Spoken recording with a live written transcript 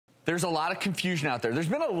There's a lot of confusion out there. There's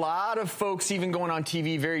been a lot of folks even going on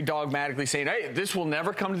TV very dogmatically saying, hey, this will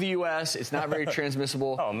never come to the U.S. It's not very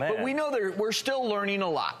transmissible. Oh, man. But we know we're still learning a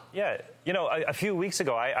lot. Yeah. You know, a few weeks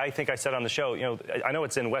ago, I think I said on the show, you know, I know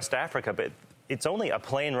it's in West Africa, but it's only a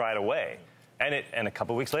plane ride away. And a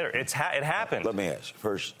couple weeks later, it happened. Let me ask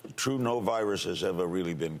first, true, no virus has ever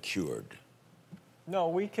really been cured. No,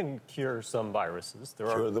 we can cure some viruses.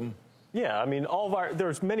 Cure them? Yeah, I mean,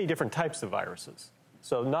 there's many different types of viruses.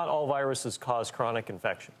 So not all viruses cause chronic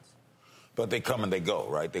infections. But they come and they go,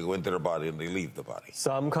 right? They go into the body and they leave the body.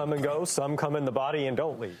 Some come and go, some come in the body and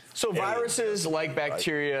don't leave. So viruses, like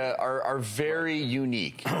bacteria, are very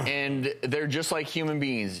unique. And they're just like human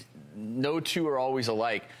beings. No two are always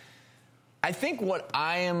alike. I think what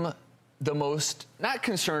I am the most, not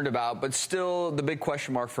concerned about, but still the big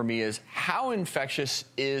question mark for me is, how infectious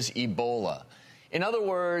is Ebola? In other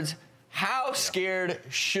words, how scared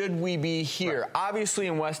should we be here? Right. Obviously,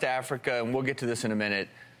 in West Africa, and we'll get to this in a minute,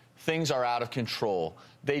 things are out of control.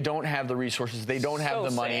 They don't have the resources. They don't have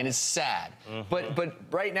the money, and it's sad. Mm-hmm. But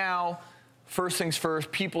right now, first things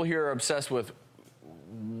first, people here are obsessed with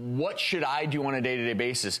what should I do on a day-to-day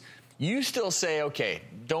basis. You still say, okay,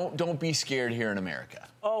 don't be scared here in America.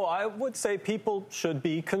 Oh, I would say people should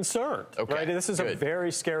be concerned. Okay, right? This is a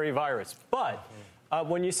very scary virus. But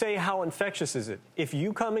when you say how infectious is it, if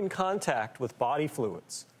you come in contact with body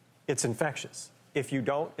fluids, it's infectious. If you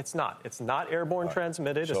don't, it's not. It's not airborne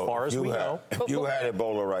transmitted as far as we know. If you had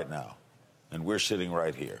Ebola right now, and we're sitting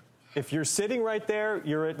right here. If you're sitting right there,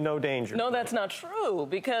 you're at no danger. No, that's not true,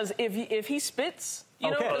 because if he spits, you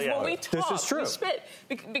know, because when we talk, this is true. We spit,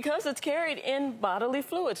 because it's carried in bodily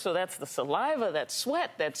fluids. So that's the saliva, that's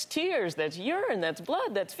sweat, that's tears, that's urine, that's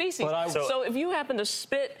blood, that's feces. So if you happen to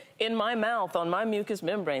spit in my mouth, on my mucous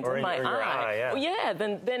membranes, in my eye,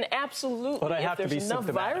 then absolutely, but I have if there's enough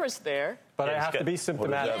virus there. But I have to be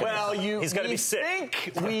symptomatic. Well, he's got to be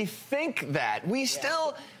sick. We think that. We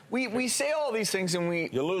still, we say all these things and we...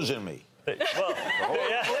 You're losing me. Well,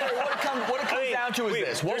 what it comes down to is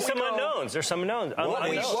this. There's some unknowns. There's some unknowns.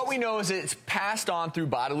 What we know is it's passed on through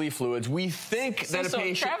bodily fluids. We think that a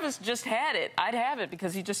patient... So Travis just had it. I'd have it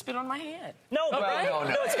because he just spit on my hand. No, no,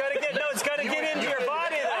 it's got to get into your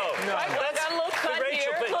body, though. No. I got a little cut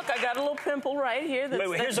here. Look, I got a little pimple right here.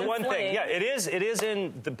 Here's the one thing. Yeah, it is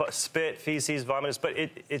in the spit, feces, vomitus, but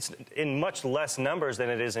it's in much less numbers than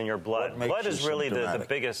it is in your blood. Blood is really the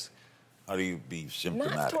biggest... How do you be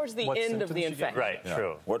symptomatic? Not towards the end of the infection. Right,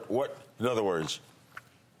 true. In other words,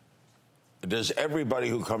 does everybody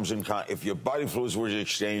who comes in contact, if your body fluids were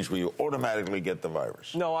exchanged, will you automatically get the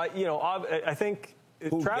virus? No, I think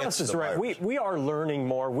Travis is right. We are learning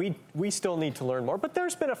more. We still need to learn more, but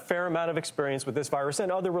there's been a fair amount of experience with this virus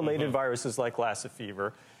and other related viruses like Lassa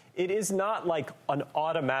fever. It is not like an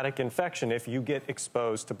automatic infection if you get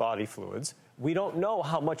exposed to body fluids. We don't know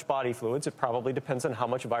how much body fluids. It probably depends on how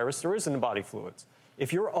much virus there is in the body fluids.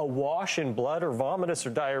 If you're awash in blood or vomitus or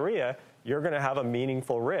diarrhea, you're going to have a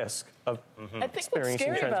meaningful risk of experiencing what's scary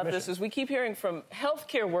transmission. about this is we keep hearing from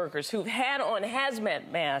healthcare workers who've had on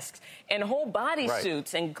hazmat masks and whole body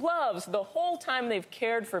suits and gloves the whole time they've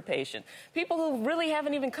cared for patients. People who really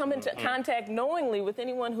haven't even come into contact knowingly with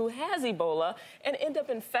anyone who has Ebola and end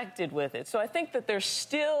up infected with it. So I think that there's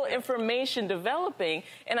still information developing,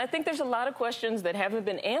 and I think there's a lot of questions that haven't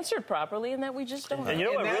been answered properly and that we just don't know. And you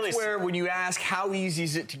know what that's where, when you ask how easy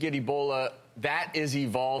is it to get Ebola, that is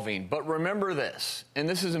evolving. But remember this, and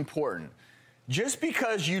this is important. Just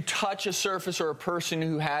because you touch a surface or a person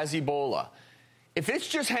who has Ebola, if it's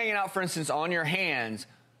just hanging out, for instance, on your hands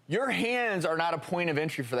are not a point of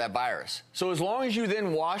entry for that virus. So as long as you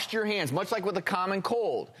then washed your hands, much like with a common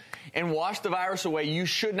cold, and wash the virus away, you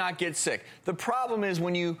should not get sick. The problem is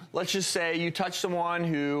when you, let's just say, you touch someone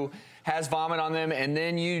who has vomit on them, and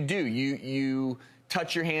then you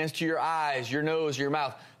touch your hands to your eyes, your nose, your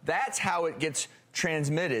mouth. That's how it gets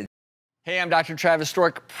transmitted. Hey, I'm Dr. Travis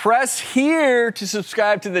Stork. Press here to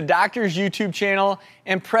subscribe to the doctor's YouTube channel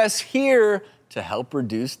and press here to help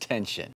reduce tension.